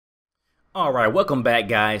Alright, welcome back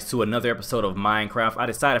guys to another episode of Minecraft. I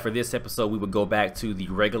decided for this episode we would go back to the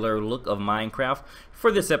regular look of Minecraft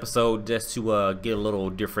for this episode just to get a little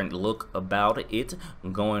different look about it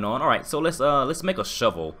going on. Alright, so let's make a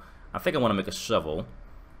shovel. I think I want to make a shovel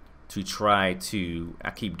to try to,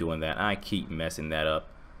 I keep doing that, I keep messing that up.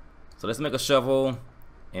 So let's make a shovel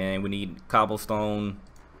and we need cobblestone.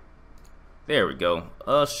 There we go,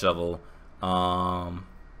 a shovel.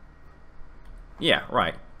 Yeah,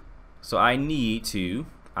 right. So I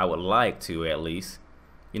would like to at least,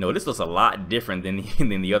 you know, this looks a lot different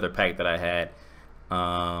than the other pack that I had.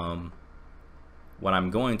 What I'm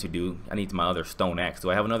going to do, I need my other stone axe. Do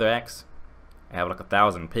I have another axe? I have like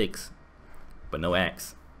 1,000 picks, but no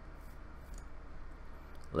axe.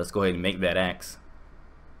 Let's go ahead and make that axe.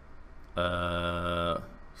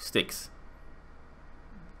 Sticks.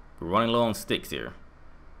 We're running low on sticks here.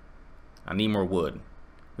 I need more wood.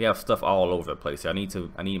 We have stuff all over the place. I need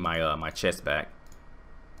my my chest back.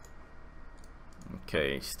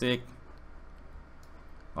 Okay, stick.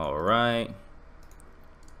 All right,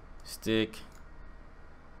 stick.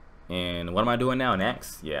 And what am I doing now? An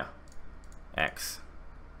axe? Yeah, axe.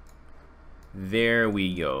 There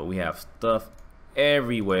we go. We have stuff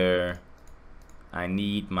everywhere. I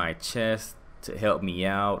need my chest to help me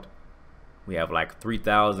out. We have like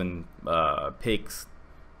 3,000 picks.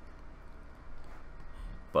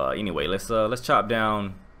 But anyway, let's chop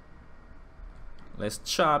down. Let's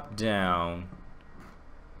chop down.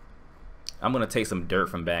 I'm gonna take some dirt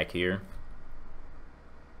from back here.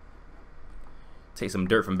 Take some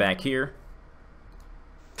dirt from back here,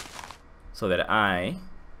 so that I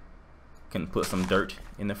can put some dirt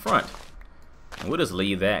in the front. And we'll just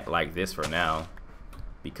leave that like this for now,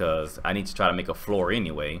 because I need to try to make a floor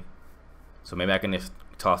anyway. So maybe I can just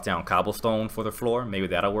toss down cobblestone for the floor. Maybe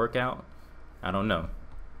that'll work out. I don't know.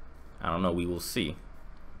 We will see.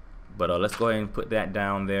 But let's go ahead and put that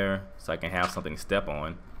down there so I can have something to step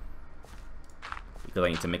on, because I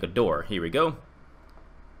need to make a door. Here we go.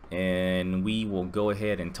 And we will go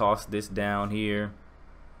ahead and toss this down here.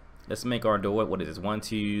 Let's make our door. What is this? 1,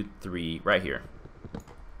 2, 3, right here.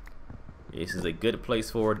 This is a good place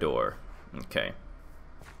for a door. Okay.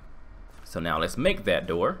 So now let's make that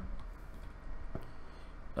door.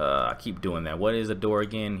 I keep doing that. What is a door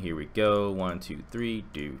again? Here we go. 1, 2, 3.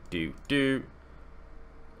 Do.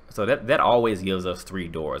 So that always gives us 3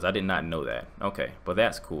 doors. I did not know that. Okay, but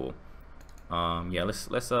that's cool. Yeah, let's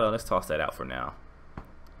toss that out for now.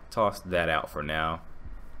 Toss that out for now,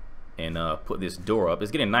 and put this door up. It's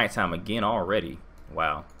getting nighttime again already.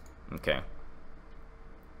 Wow. Okay.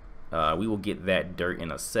 We will get that dirt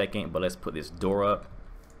in a second, but let's put this door up.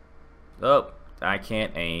 Oh, I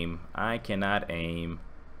can't aim. I cannot aim.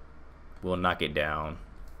 We'll knock it down.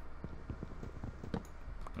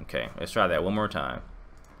 Okay, let's try that one more time.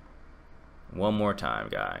 One more time,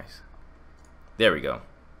 guys. There we go.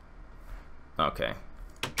 Okay.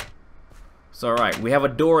 So, alright, we have a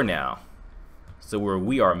door now. So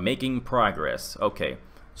we are making progress. Okay,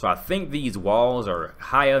 so I think these walls are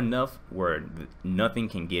high enough where nothing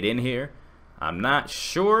can get in here. I'm not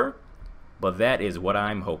sure, but that is what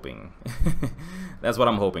I'm hoping. That's what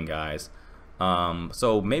I'm hoping, guys.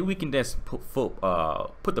 So maybe we can just put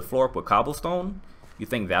the floor up with cobblestone. You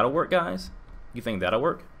think that'll work, guys? You think that'll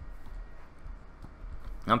work?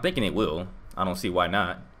 I'm thinking it will. I don't see why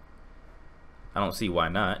not. I don't see why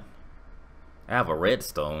not. I have a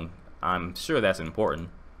redstone. I'm sure that's important,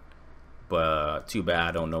 but too bad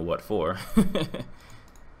I don't know what for.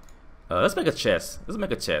 Let's make a chest. Let's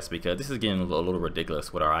make a chest, because this is getting a little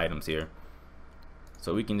ridiculous with our items here.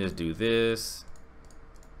 So we can just do this.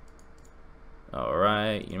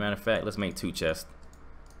 Alright, as a matter of fact, let's make 2 chests.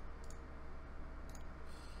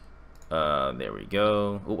 There we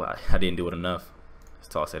go. Oh, I didn't do it enough. Let's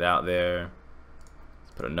toss it out there.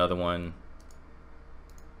 Let's put another one.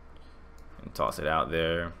 And toss it out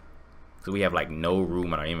there. So we have like no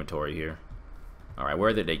room in our inventory here. Alright,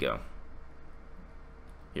 where did they go?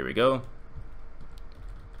 Here we go.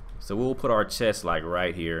 So we'll put our chest like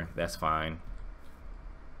right here. That's fine.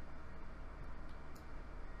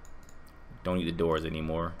 Don't need the doors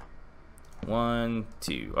anymore. 1,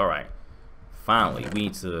 2. Alright. Finally, we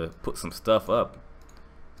need to put some stuff up.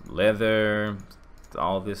 Leather,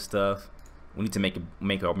 all this stuff. We need to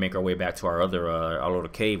make our way back to our other our little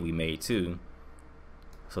cave we made too,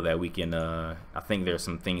 so that we can I think there's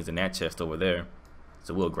some things in that chest over there,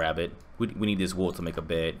 so we'll grab it. We need this wool to make a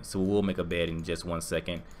bed, so we'll make a bed in just 1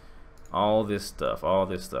 second. All this stuff,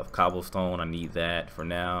 cobblestone, I need that for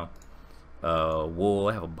now. Wool,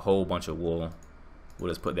 I have a whole bunch of wool. We'll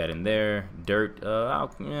just put that in there. Dirt, I'll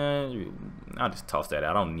just toss that out.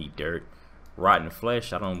 I don't need dirt. rotten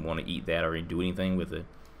flesh. I don't want to eat that or do anything with it.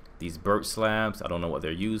 These birch slabs, I don't know what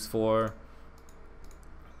they're used for.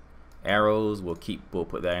 Arrows, we'll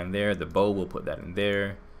put that in there. The bow, we'll put that in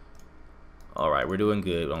there. Alright, we're doing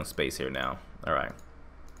good on space here now. Alright.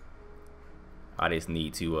 I just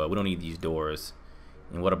need to, we don't need these doors.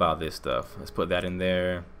 And what about this stuff? Let's put that in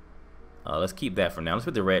there. Let's keep that for now. Let's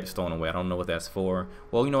put the redstone away. I don't know what that's for.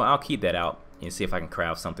 Well, you know, I'll keep that out and see if I can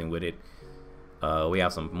craft something with it. We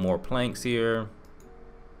have some more planks here.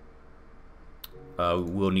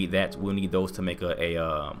 We'll need that. We'll need those to make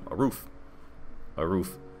a roof. A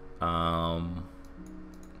roof.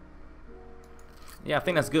 Yeah, I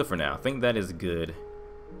think that's good for now. I think that is good.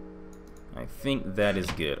 I think that is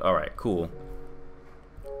good. Alright, cool.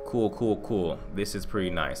 Cool. This is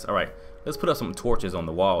pretty nice. Alright, let's put up some torches on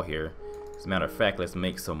the wall here. As a matter of fact, let's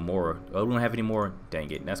make some more. Oh, we don't have any more.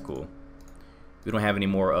 Dang it, that's cool. We don't have any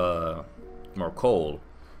more coal.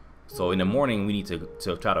 So in the morning, we need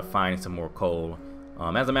to try to find some more coal.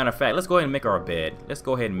 As a matter of fact, let's go ahead and make our bed. Let's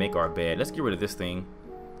go ahead and make our bed. Let's get rid of this thing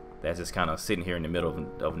that's just kind of sitting here in the middle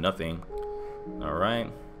of nothing.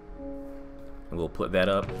 Alright. And we'll put that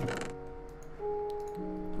up.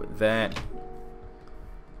 With that.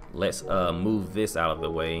 Let's move this out of the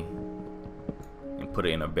way and put it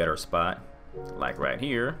in a better spot. Like right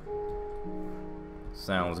here.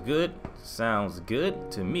 Sounds good. Sounds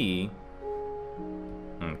good to me.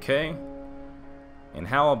 Okay. And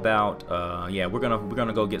how about yeah, we're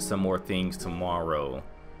gonna go get some more things tomorrow.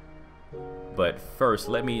 But first,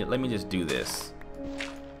 let me just do this.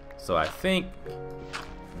 So I think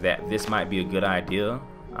that this might be a good idea.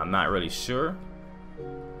 I'm not really sure,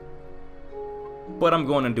 but I'm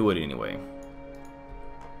going to do it anyway.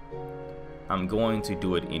 I'm going to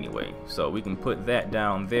do it anyway. So we can put that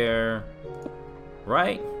down there,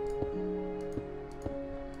 right?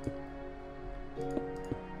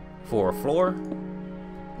 For a floor,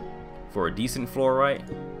 for a decent floor, right?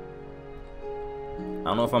 I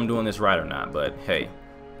don't know if I'm doing this right or not, but hey,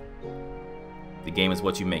 the game is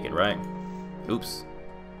what you make it, right? Oops.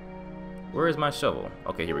 Where is my shovel?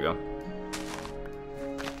 Okay, here we go.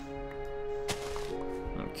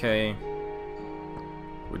 Okay.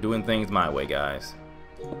 We're doing things my way, guys.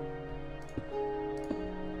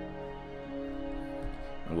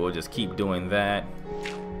 And we'll just keep doing that.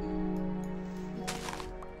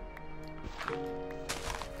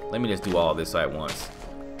 Let me just do all this at once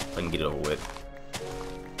so I can get it over with.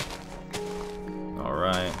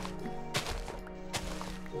 Alright.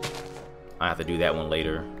 I have to do that one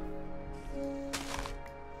later.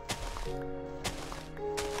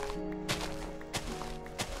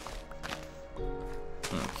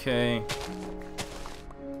 Okay.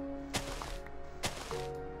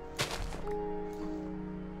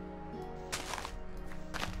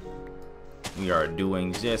 We are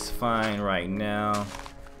doing just fine right now.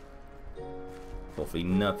 Hopefully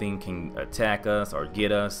nothing can attack us or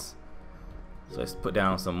get us. So let's put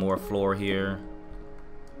down some more floor here.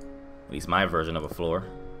 At least my version of a floor.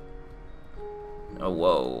 Oh,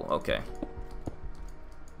 whoa, okay.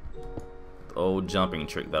 The old jumping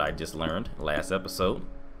trick that I just learned last episode.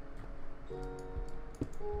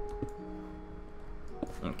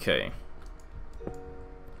 Okay.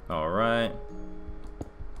 Alright.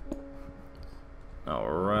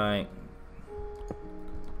 Alright.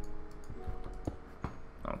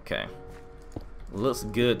 Okay. Looks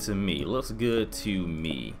good to me. Looks good to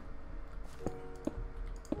me.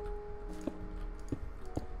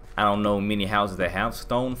 I don't know many houses that have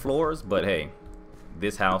stone floors, but hey,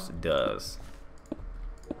 this house does.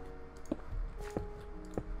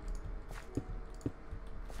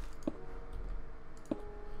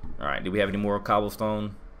 Alright, do we have any more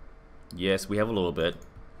cobblestone? Yes, we have a little bit.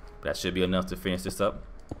 That should be enough to finish this up.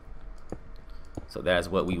 So that's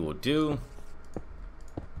what we will do.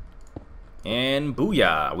 And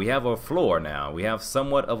booyah, we have a floor now. We have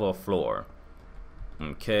somewhat of a floor.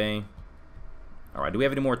 Okay. Alright, do we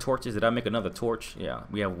have any more torches? Did I make another torch? Yeah,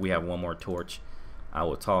 we have one more torch. I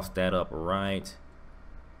will toss that up right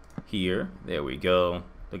here. There we go.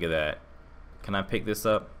 Look at that. Can I pick this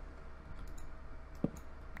up?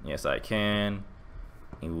 Yes, I can.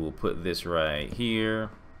 And we will put this right here.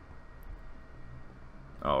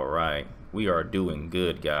 Alright, we are doing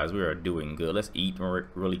good, guys. We are doing good. Let's eat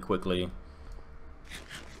really quickly.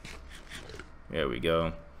 There we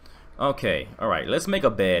go. Okay, alright, let's make a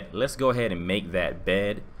bed. Let's go ahead and make that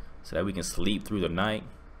bed so that we can sleep through the night.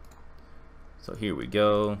 So here we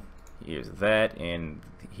go. Here's that, and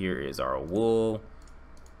here is our wool.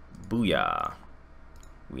 Booyah.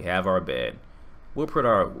 We have our bed. We'll put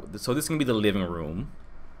our, so this is gonna be the living room.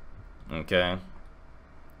 Okay.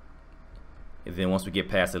 And then once we get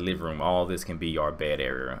past the living room, all this can be our bed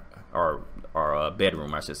area, our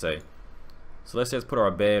bedroom, I should say. So let's just put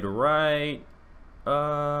our bed right.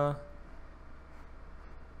 Let's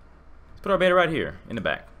put our bed right here in the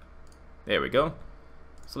back. There we go.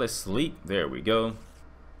 So let's sleep. There we go.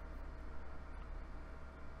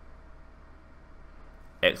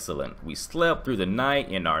 Excellent. We slept through the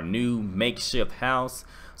night in our new makeshift house.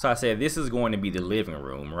 So I said this is going to be the living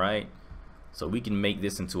room, right? So we can make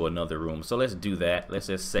this into another room. So let's do that. Let's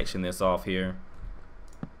just section this off here.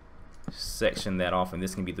 Section that off, and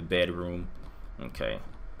this can be the bedroom. Okay.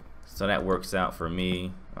 So that works out for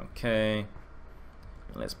me. Okay.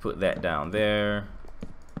 Let's put that down there.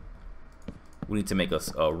 We need to make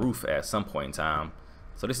a roof at some point in time.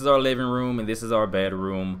 So this is our living room, and this is our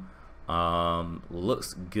bedroom.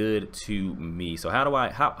 Looks good to me. So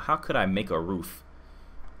how could I make a roof?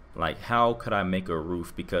 Like, how could I make a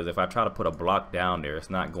roof? Because if I try to put a block down there, it's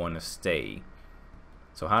not going to stay.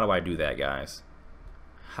 So how do I do that, guys?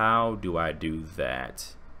 How do I do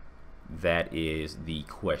that? That is the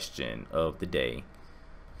question of the day.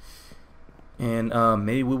 And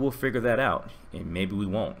maybe we will figure that out, and maybe we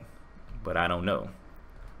won't, but I don't know.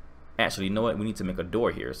 Actually, you know what? We need to make a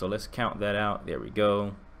door here. So let's count that out. There we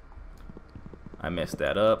go. I messed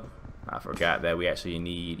that up. I forgot that we actually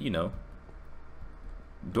need, you know,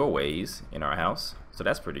 doorways in our house. So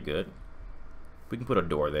that's pretty good. We can put a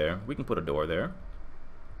door there. We can put a door there.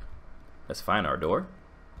 Let's find our door.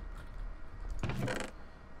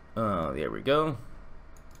 There we go.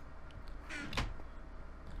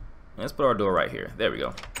 Let's put our door right here. There we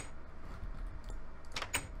go.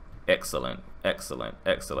 Excellent, excellent,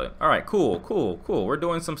 excellent. All right, cool, cool, cool. We're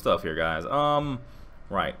doing some stuff here, guys.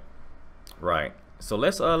 Right. So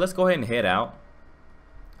let's go ahead and head out.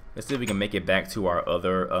 Let's see if we can make it back to our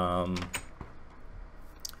other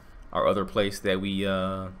place that we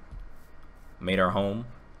made our home.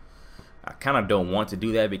 I kind of don't want to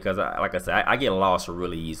do that because, like I said, I get lost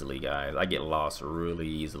really easily, guys. I get lost really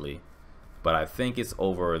easily. But I think it's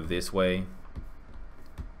over this way.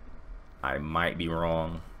 I might be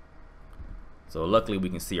wrong. So luckily we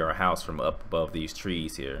can see our house from up above these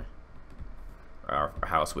trees here. Our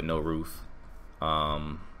house with no roof.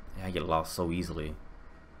 Yeah, I get lost so easily.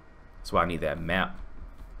 That's why I need that map.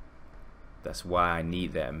 That's why I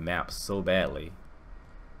need that map so badly.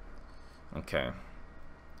 Okay.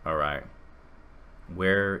 Alright.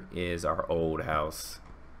 Where is our old house?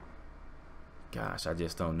 Gosh, I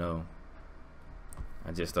just don't know.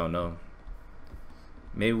 I just don't know.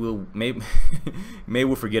 Maybe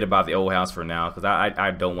we'll forget about the old house for now, because I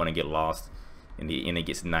don't want to get lost and it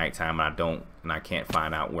gets nighttime and I can't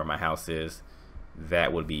find out where my house is.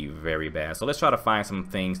 That would be very bad. So let's try to find some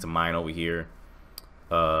things to mine over here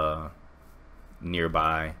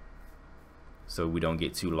nearby so we don't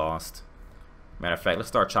get too lost. Matter of fact, let's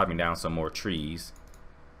start chopping down some more trees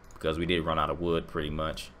because we did run out of wood pretty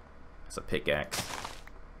much. It's a pickaxe.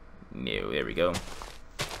 No, there we go.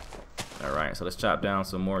 Alright, so let's chop down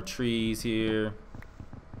some more trees here.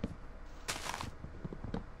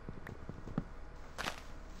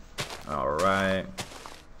 Alright.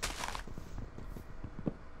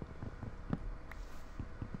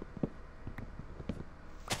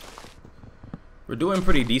 We're doing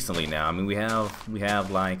pretty decently now. I mean, we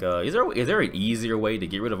have like is there an easier way to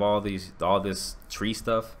get rid of all this tree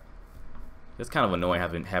stuff? It's kind of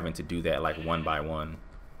annoying having to do that like one by one.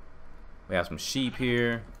 We have some sheep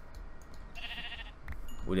here.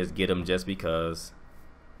 We just get them just because.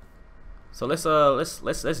 So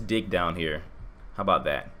let's dig down here. How about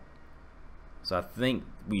that? So I think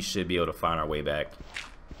we should be able to find our way back.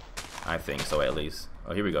 I think so, at least.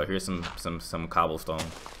 Oh, here we go. Here's some cobblestone.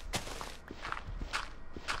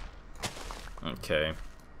 Okay.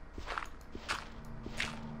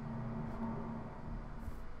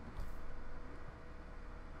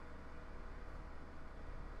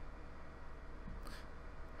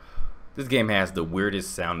 This game has the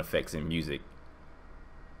weirdest sound effects and music.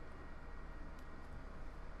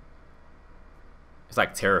 It's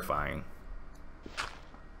like terrifying.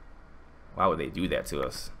 Why would they do that to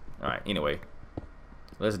us? Alright, anyway.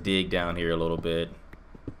 Let's dig down here a little bit.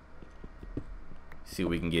 See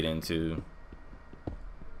what we can get into.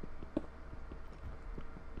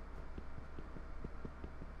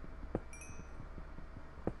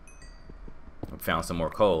 Found some more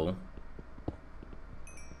coal.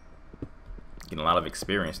 Getting a lot of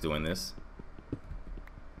experience doing this.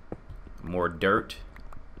 More dirt.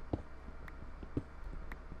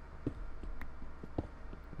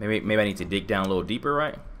 Maybe I need to dig down a little deeper,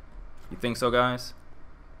 right? You think so, guys?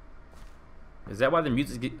 Is that why the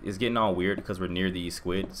music is getting all weird? Because we're near these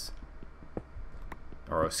squids?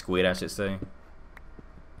 Or a squid, I should say.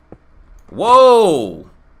 Whoa!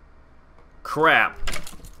 Crap.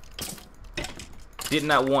 Did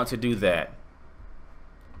not want to do that.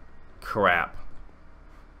 Crap.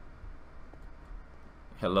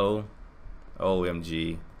 Hello?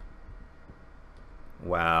 OMG.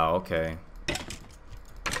 Wow, okay.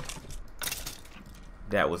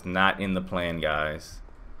 That was not in the plan, guys.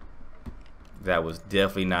 That was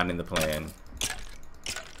definitely not in the plan.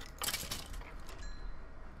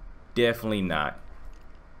 Definitely not.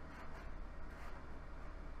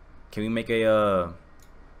 Can we make a,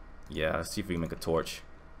 yeah, let's see if we can make a torch.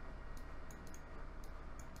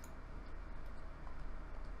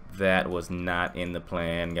 That was not in the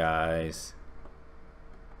plan, guys.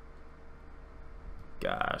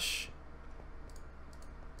 Gosh.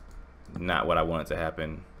 Not what I wanted to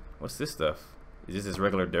happen. What's this stuff? Is this just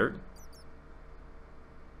regular dirt?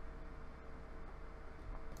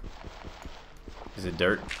 Is it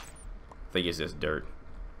dirt? I think it's just dirt.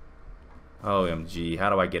 OMG, how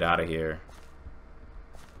do I get out of here?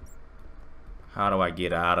 How do I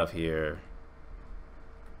get out of here?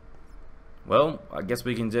 Well, I guess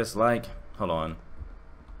we can just like, hold on.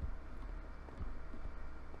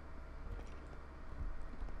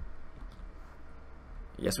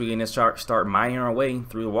 I guess we can just start mining our way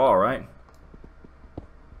through the wall, right?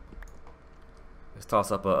 Let's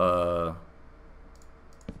toss up a,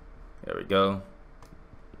 there we go.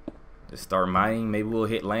 Just start mining, maybe we'll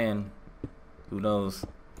hit land. Who knows?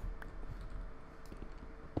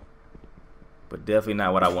 But definitely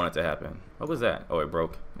not what I wanted to happen. What was that? Oh, it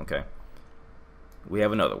broke. Okay. We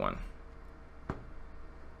have another one.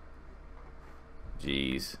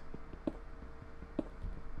 Jeez.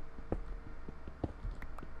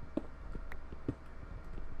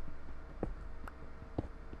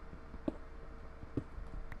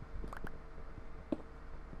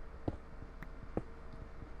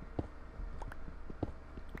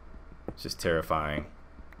 It's just terrifying.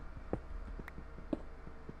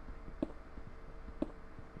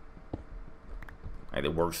 Like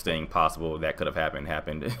the worst thing possible that could have happened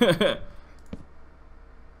happened.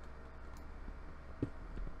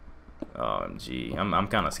 OMG, I'm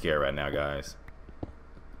kind of scared right now, guys.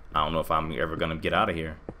 I don't know if I'm ever gonna get out of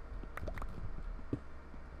here.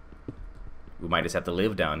 We might just have to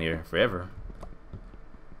live down here forever.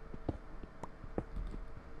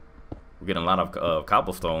 We're getting a lot of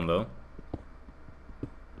cobblestone though.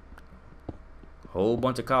 Whole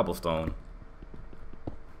bunch of cobblestone.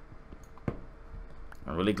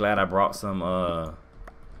 I'm really glad I brought some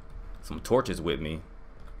torches with me.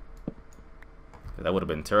 That would have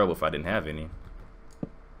been terrible if I didn't have any.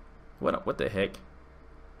 What the heck?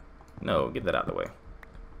 No, get that out of the way.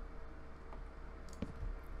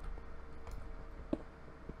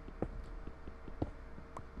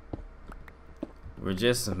 We're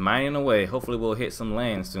just mining away. Hopefully we'll hit some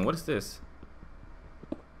land soon. What is this?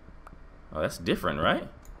 Oh, that's different, right?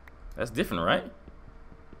 That's different, right?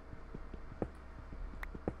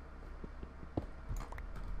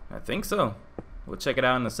 I think so. We'll check it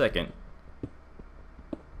out in a second.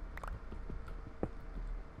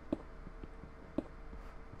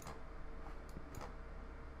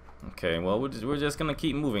 Okay, well, we're just gonna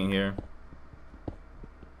keep moving here.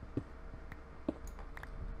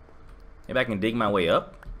 Maybe I can dig my way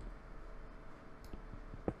up.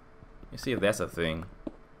 Let's see if that's a thing.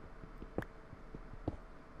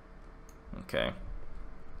 Okay.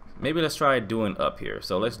 Maybe let's try doing up here.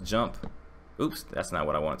 So let's jump. Oops, that's not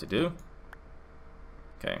what I wanted to do.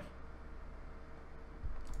 Okay.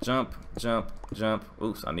 Jump, jump, jump.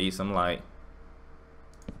 Oops, I need some light.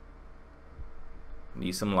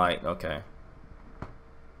 Need some light. Okay.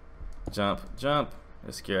 Jump, jump.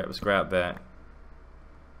 Let's grab that.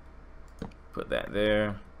 Put that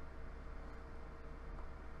there.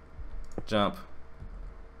 Jump.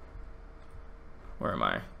 Where am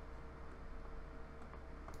I?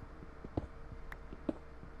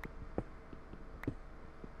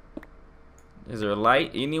 Is there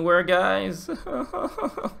light anywhere, guys? Let's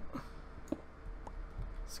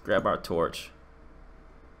grab our torch.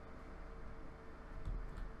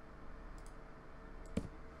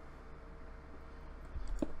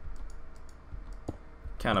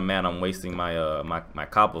 Kind of mad I'm wasting my my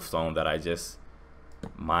cobblestone that I just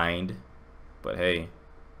mined, but hey,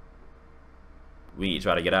 we need to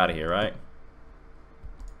try to get out of here, right?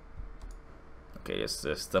 Okay, it's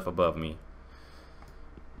stuff above me.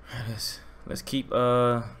 Let's keep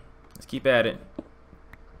at it.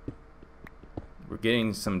 We're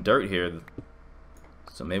getting some dirt here,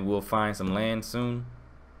 so maybe we'll find some land soon.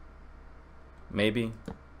 Maybe.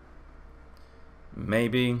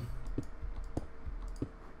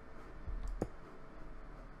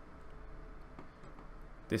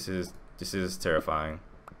 This is terrifying.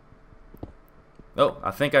 Oh,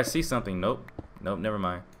 I think I see something. Nope. Nope, never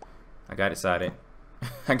mind. I got it sighted.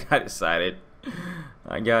 I got it sighted.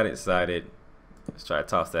 I got it sighted. Let's try to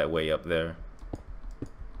toss that way up there.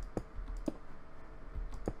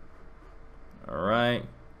 Alright.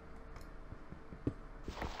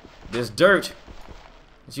 This dirt.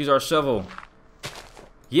 Let's use our shovel.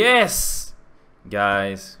 Yes!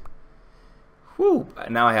 Guys. Whew.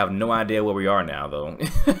 Now I have no idea where we are now, though.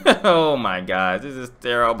 Oh my God. This is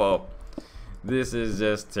terrible. This is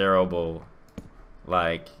just terrible.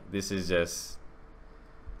 Like, this is just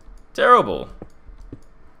terrible.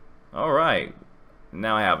 Alright.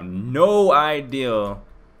 Now I have no idea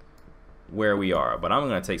where we are, but I'm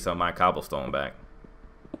going to take some of my cobblestone back.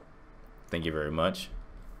 Thank you very much.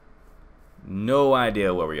 No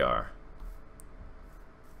idea where we are.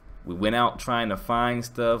 We went out trying to find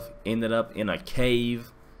stuff, ended up in a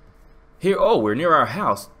cave. Here, oh, we're near our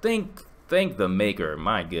house. Thank the maker.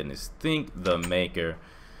 My goodness. Thank the maker.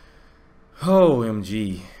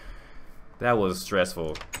 OMG. That was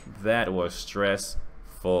stressful. That was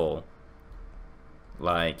stressful.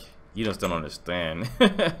 Like, you just don't understand.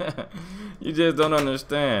 You just don't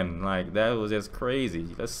understand. Like, that was just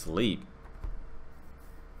crazy. Let's sleep.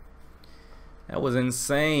 That was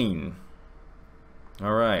insane.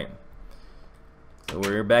 Alright. So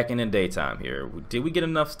we're back in the daytime here. Did we get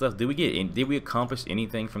enough stuff? Did we accomplish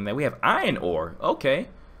anything from that? We have iron ore. Okay.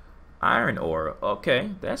 Iron ore.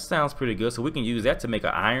 Okay. That sounds pretty good. So we can use that to make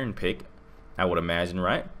an iron pick, I would imagine,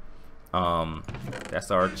 right? That's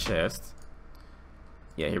our chest.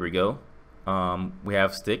 Yeah, here we go. We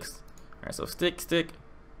have sticks. Alright, so stick.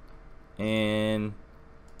 And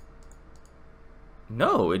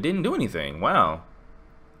no, it didn't do anything. Wow.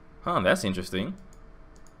 Huh, that's interesting.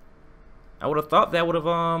 I would have thought that would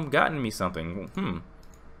have gotten me something.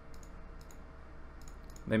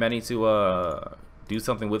 Maybe I need to do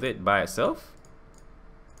something with it by itself.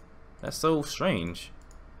 That's so strange.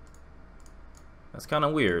 That's kind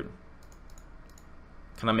of weird.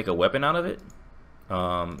 Can I make a weapon out of it?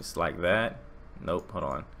 It's like that. Nope, hold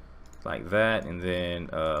on. It's like that, and then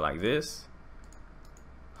like this.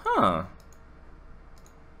 Huh.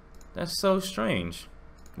 That's so strange.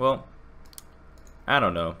 Well, I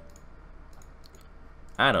don't know.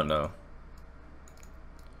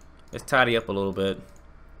 Let's tidy up a little bit.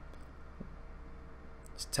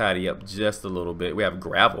 Let's tidy up just a little bit. We have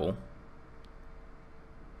gravel.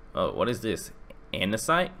 Oh, what is this?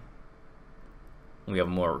 Andesite? We have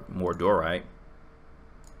more dorite.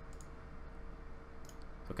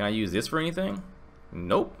 So can I use this for anything?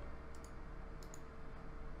 Nope.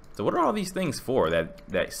 So what are all these things for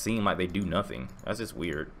that seem like they do nothing? That's just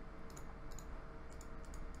weird.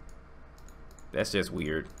 That's just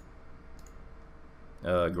weird.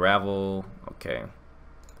 Gravel. Okay.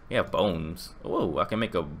 We have bones. Whoa, I can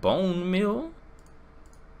make a bone meal?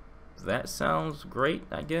 That sounds great,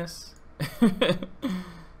 I guess.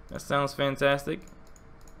 That sounds fantastic.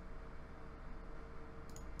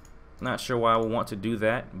 Not sure why I would want to do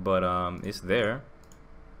that, but it's there.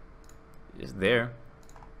 It's there.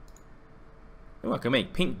 Oh, I can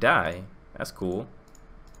make pink dye. That's cool.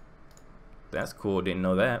 That's cool. Didn't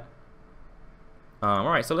know that. All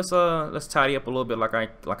right, so let's tidy up a little bit,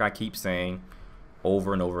 like I keep saying,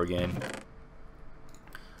 over and over again.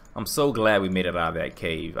 I'm so glad we made it out of that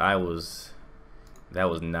cave. That was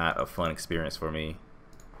not a fun experience for me.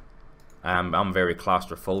 I'm very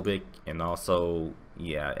claustrophobic, and also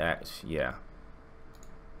yeah.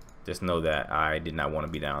 Just know that I did not want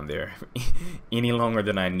to be down there any longer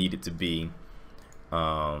than I needed to be.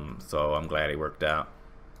 So I'm glad it worked out.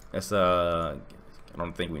 Let's I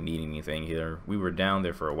don't think we need anything here. We were down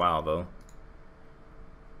there for a while though.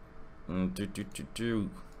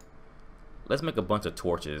 Let's make a bunch of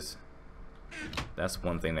torches. That's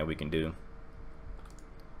one thing that we can do.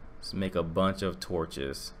 Let's make a bunch of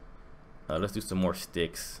torches. Let's do some more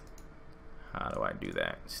sticks. How do I do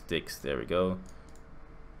that? Sticks, there we go.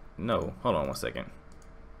 No, hold on one second.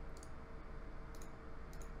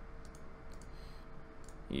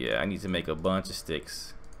 Yeah, I need to make a bunch of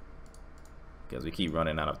sticks because we keep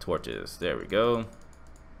running out of torches. There we go.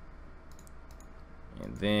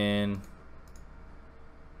 And then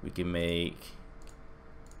we can make,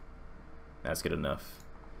 that's good enough.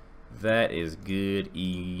 That is good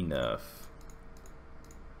enough.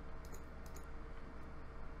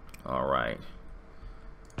 All right.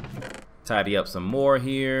 Tidy up some more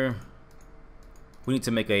here. We need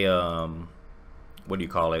to make a what do you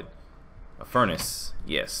call it? A furnace.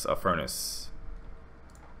 Yes, a furnace.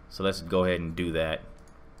 So let's go ahead and do that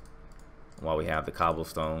while we have the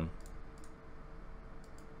cobblestone.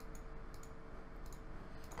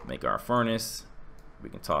 Make our furnace. We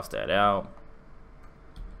can toss that out.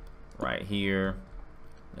 Right here.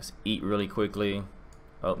 Let's eat really quickly.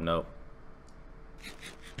 Oh, no.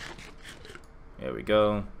 There we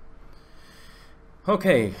go.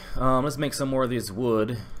 Okay, let's make some more of this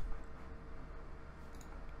wood.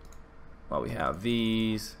 While we have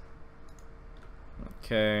these.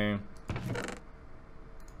 Okay.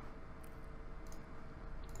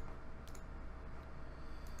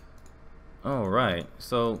 Alright,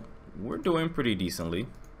 so we're doing pretty decently.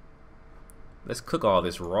 Let's cook all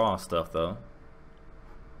this raw stuff though.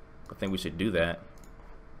 I think we should do that.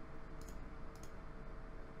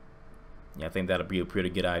 Yeah, I think that'll be a pretty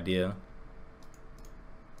good idea.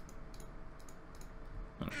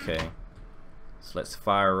 Okay, so let's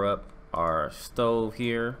fire up our stove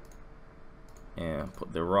here and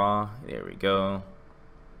put the raw. There we go.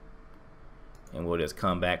 And we'll just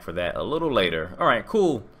come back for that a little later. Alright,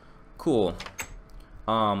 cool. Cool.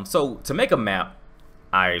 So to make a map,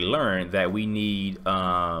 I learned that we need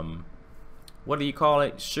what do you call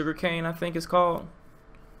it? Sugarcane, I think it's called.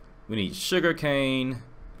 We need sugarcane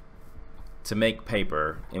to make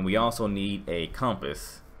paper, and we also need a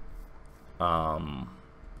compass. And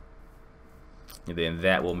then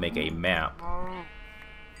that will make a map.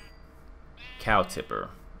 Cow tipper.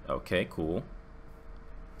 Okay, cool.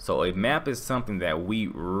 So a map is something that we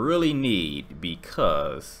really need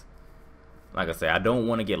because, like I said, I don't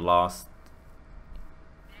want to get lost,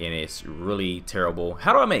 and it's really terrible.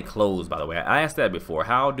 How do I make clothes, by the way? I asked that before.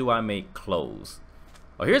 How do I make clothes?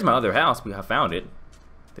 Oh, here's my other house. I found it.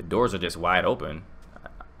 The doors are just wide open.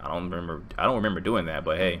 I don't remember doing that,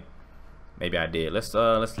 but hey, maybe I did. Let's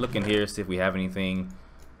look in here, see if we have anything.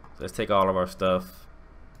 Let's take all of our stuff.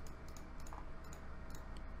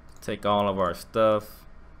 Take all of our stuff.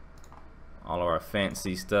 All of our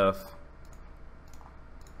fancy stuff.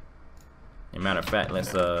 As a matter of fact,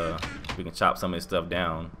 let's we can chop some of this stuff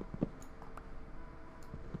down.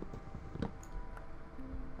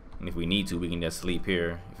 And if we need to, we can just sleep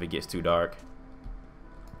here if it gets too dark.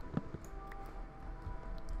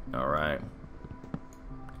 Alright.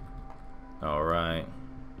 Alright.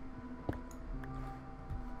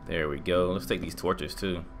 There we go. Let's take these torches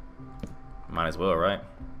too. Might as well, right?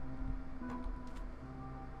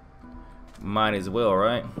 Might as well,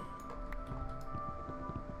 right?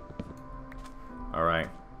 Alright.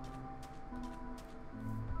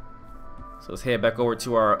 So let's head back over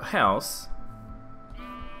to our house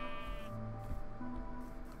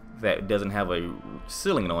that doesn't have a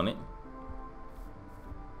ceiling on it.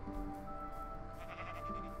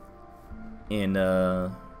 And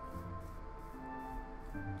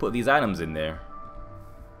put these items in there.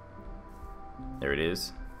 There it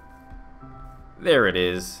is. There it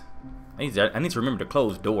is. I need to remember to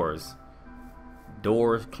close doors.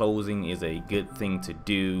 Door closing is a good thing to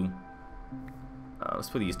do. Let's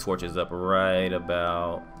put these torches up right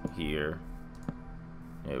about here.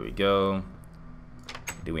 There we go.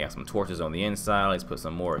 Then we have some torches on the inside. Let's put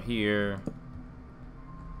some more here.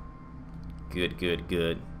 Good, good,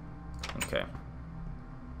 good. Okay.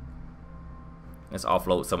 Let's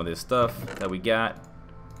offload some of this stuff that we got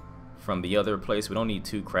from the other place. We don't need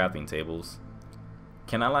 2 crafting tables.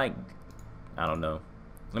 Can I, like, I don't know.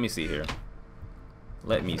 Let me see here.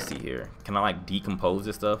 Let me see here. Can I, like, decompose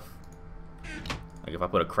this stuff? Like, if I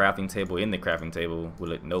put a crafting table in the crafting table,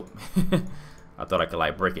 will it? Nope. I thought I could,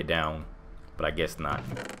 like, break it down, but I guess not.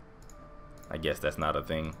 I guess that's not a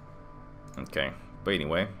thing. Okay. But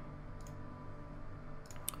anyway,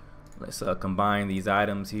 let's combine these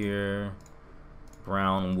items here.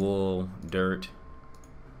 Brown wool, dirt,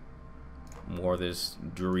 more of this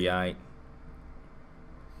druryite,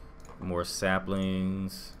 more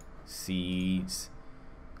saplings, seeds,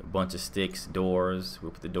 a bunch of sticks, doors.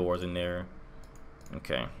 We'll put the doors in there.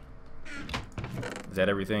 Okay. Is that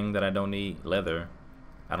everything that I don't need? Leather.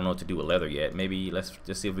 I don't know what to do with leather yet. Maybe let's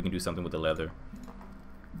just see if we can do something with the leather.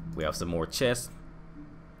 We have some more chests.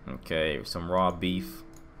 Okay, some raw beef.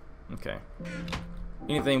 Okay.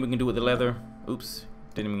 Anything we can do with the leather? Oops,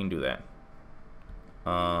 didn't even do that.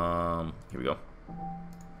 Here we go.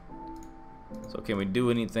 So can we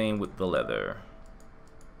do anything with the leather?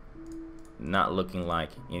 Not looking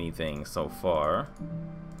like anything so far.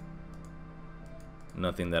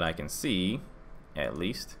 Nothing that I can see, at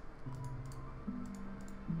least.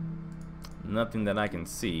 Nothing that I can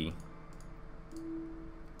see.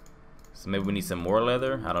 So maybe we need some more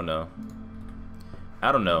leather? I don't know.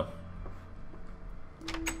 I don't know.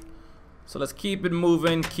 So let's keep it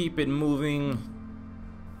moving, keep it moving.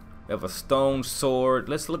 We have a stone sword.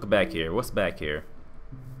 Let's look back here. What's back here?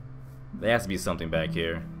 There has to be something back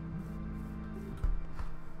here.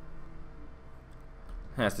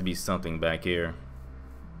 Has to be something back here.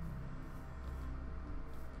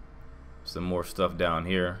 Some more stuff down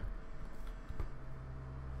here.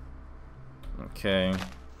 Okay.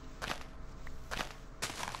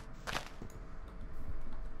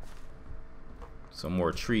 Some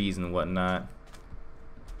more trees and whatnot.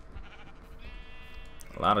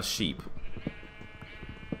 A lot of sheep.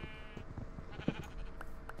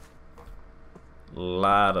 A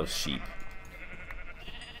lot of sheep.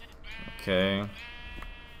 Okay.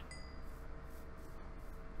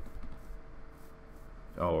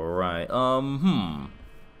 All right.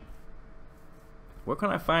 Where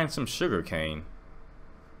can I find some sugar cane?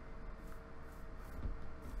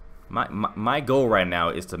 My goal right now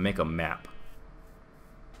is to make a map.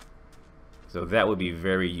 So that would be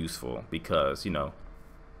very useful because, you know,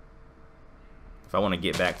 if I want to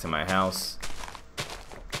get back to my house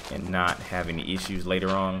and not have any issues later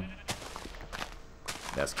on,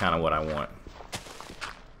 that's kind of what I want.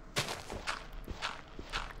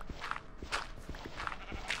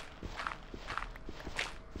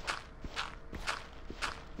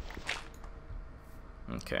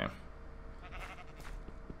 Okay.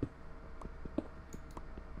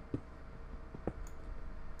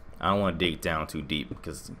 I don't want to dig down too deep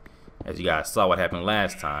because, as you guys saw what happened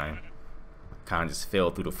last time, kind of just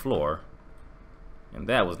fell through the floor, and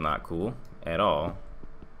that was not cool at all.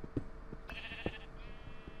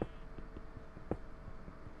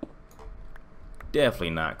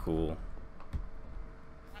 Definitely not cool.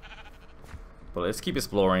 But let's keep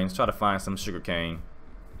exploring. Let's try to find some sugar cane.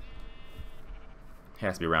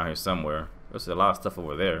 Has to be around here somewhere. There's a lot of stuff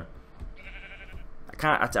over there.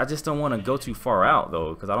 I just don't want to go too far out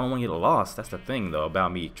though, because I don't want to get lost. That's the thing though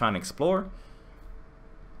about me trying to explore.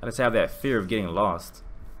 I just have that fear of getting lost.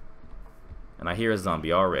 And I hear a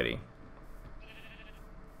zombie already.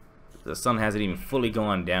 The sun hasn't even fully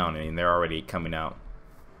gone down and they're already coming out.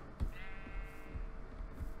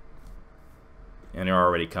 And they're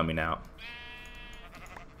already coming out.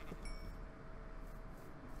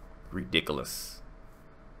 Ridiculous.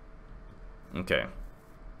 Okay.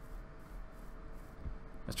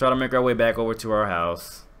 Let's try to make our way back over to our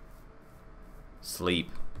house.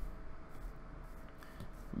 Sleep.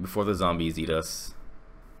 Before the zombies eat us.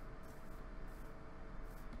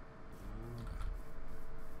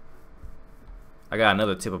 I got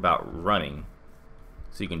another tip about running.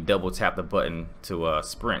 So you can double tap the button to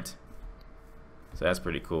sprint. So that's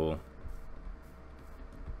pretty cool.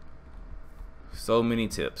 So many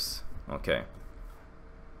tips. Okay.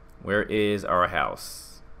 Where is our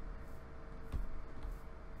house?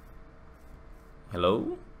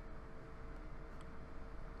 Hello?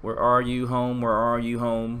 Where are you, home? Where are you,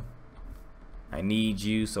 home? I need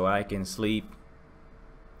you so I can sleep.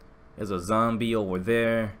 There's a zombie over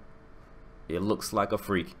there. It looks like a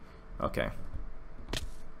freak. Okay.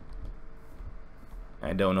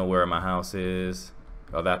 I don't know where my house is.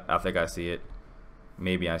 Oh, I think I see it.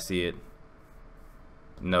 Maybe I see it.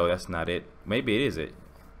 No, that's not it. Maybe it is it.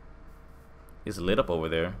 It's lit up over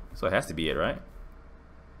there, so it has to be it, right?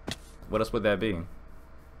 What else would that be?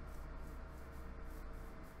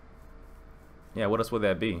 Yeah, what else would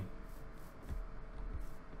that be?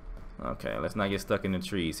 Okay, let's not get stuck in the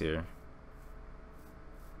trees here.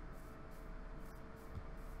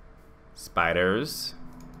 Spiders.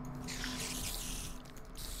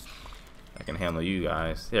 I can handle you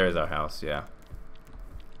guys. There's our house, yeah.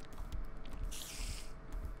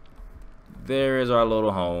 There is our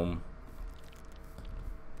little home.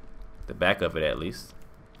 The back of it, at least.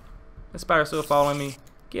 The spider still following me?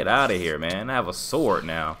 Get out of here, man. I have a sword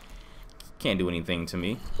now. Can't do anything to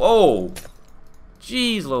me. Whoa!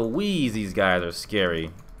 Jeez Louise, these guys are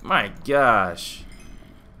scary. My gosh.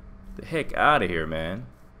 The heck out of here, man.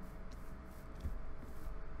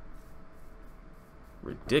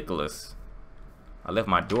 Ridiculous. I left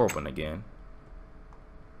my door open again.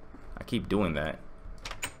 I keep doing that.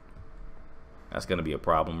 That's gonna be a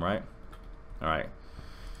problem, right? Alright.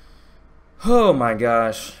 Oh my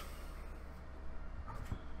gosh.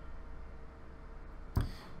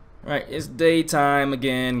 Alright, it's daytime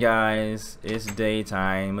again, guys. It's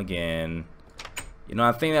daytime again. You know,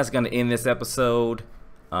 I think that's gonna end this episode.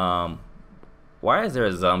 Why is there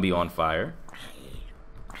a zombie on fire?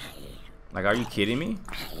 Like, are you kidding me?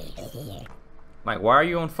 Like, why are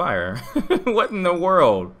you on fire? What in the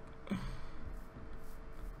world?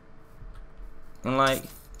 And like,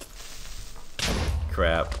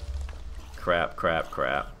 crap.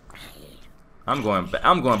 I'm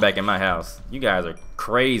going back in my house. You guys are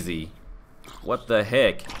crazy. What the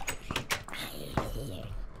heck?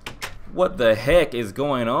 What the heck is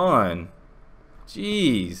going on?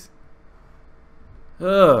 Jeez.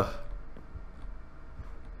 Ugh.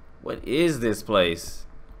 What is this place?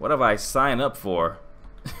 What have I signed up for?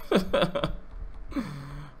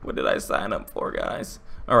 What did I sign up for, guys?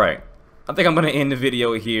 Alright, I think I'm going to end the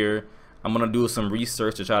video here. I'm going to do some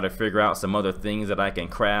research to try to figure out some other things that I can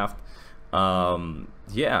craft.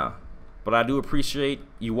 Yeah, but I do appreciate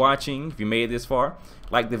you watching. If you made it this far,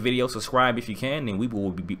 like the video, subscribe if you can, and we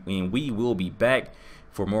will be back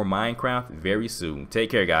for more Minecraft very soon.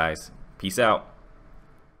 Take care, guys. Peace out.